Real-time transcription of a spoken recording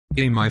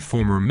Hey my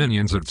former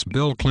minions, it's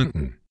Bill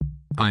Clinton.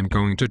 I'm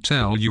going to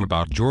tell you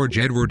about George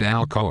Edward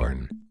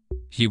Alcorn.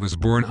 He was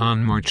born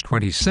on March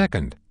 22,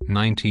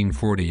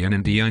 1940 in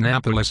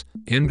Indianapolis,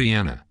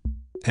 Indiana.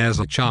 As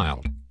a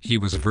child, he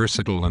was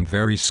versatile and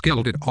very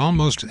skilled at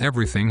almost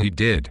everything he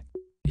did.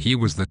 He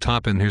was the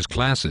top in his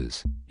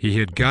classes. He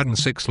had gotten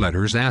 6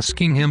 letters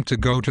asking him to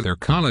go to their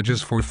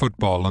colleges for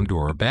football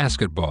and/or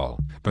basketball,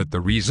 but the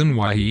reason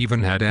why he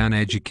even had an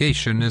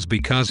education is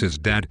because his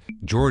dad,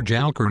 George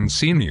Alcorn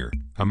Sr.,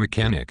 a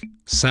mechanic,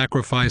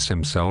 sacrificed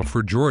himself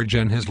for George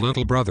and his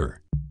little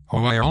brother.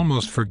 Oh, I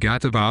almost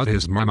forgot about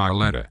his mama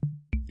Letta.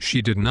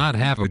 She did not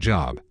have a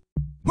job.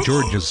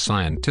 George's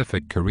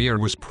scientific career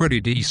was pretty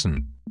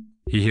decent.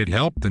 He had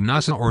helped the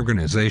NASA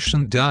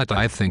organization.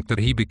 I think that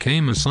he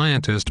became a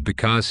scientist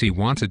because he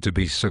wanted to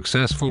be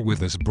successful with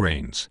his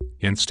brains,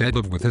 instead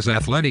of with his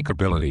athletic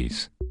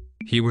abilities.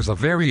 He was a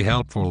very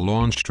helpful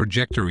launch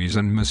trajectories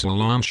and missile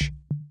launch.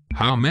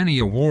 How many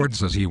awards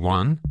has he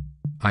won?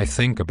 I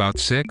think about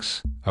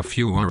 6. A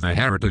few are the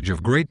Heritage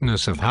of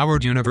Greatness of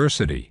Howard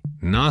University,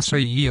 NASA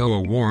EO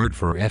Award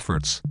for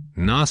Efforts,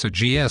 NASA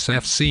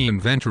GSFC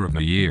Inventor of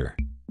the Year.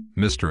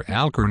 Mr.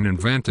 Alcorn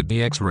invented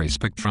the X-ray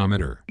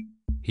spectrometer.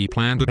 He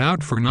planned it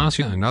out for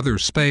NASA and other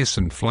space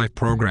and flight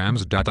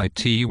programs.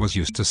 It was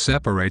used to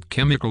separate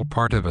chemical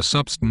part of a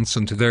substance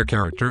into their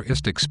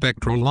characteristic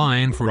spectral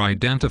line for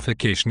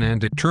identification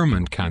and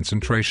determined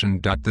concentration.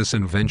 This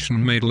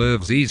invention made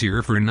lives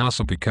easier for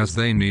NASA because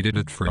they needed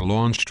it for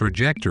launch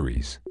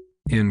trajectories.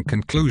 In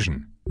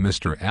conclusion,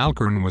 Mr.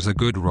 Alcorn was a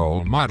good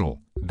role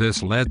model.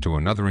 This led to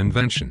another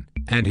invention,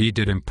 and he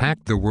did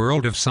impact the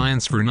world of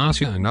science for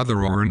NASA and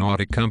other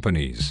aeronautic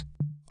companies.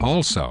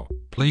 Also,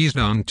 please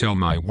don't tell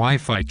my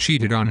wife I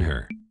cheated on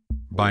her.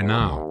 Bye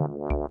now.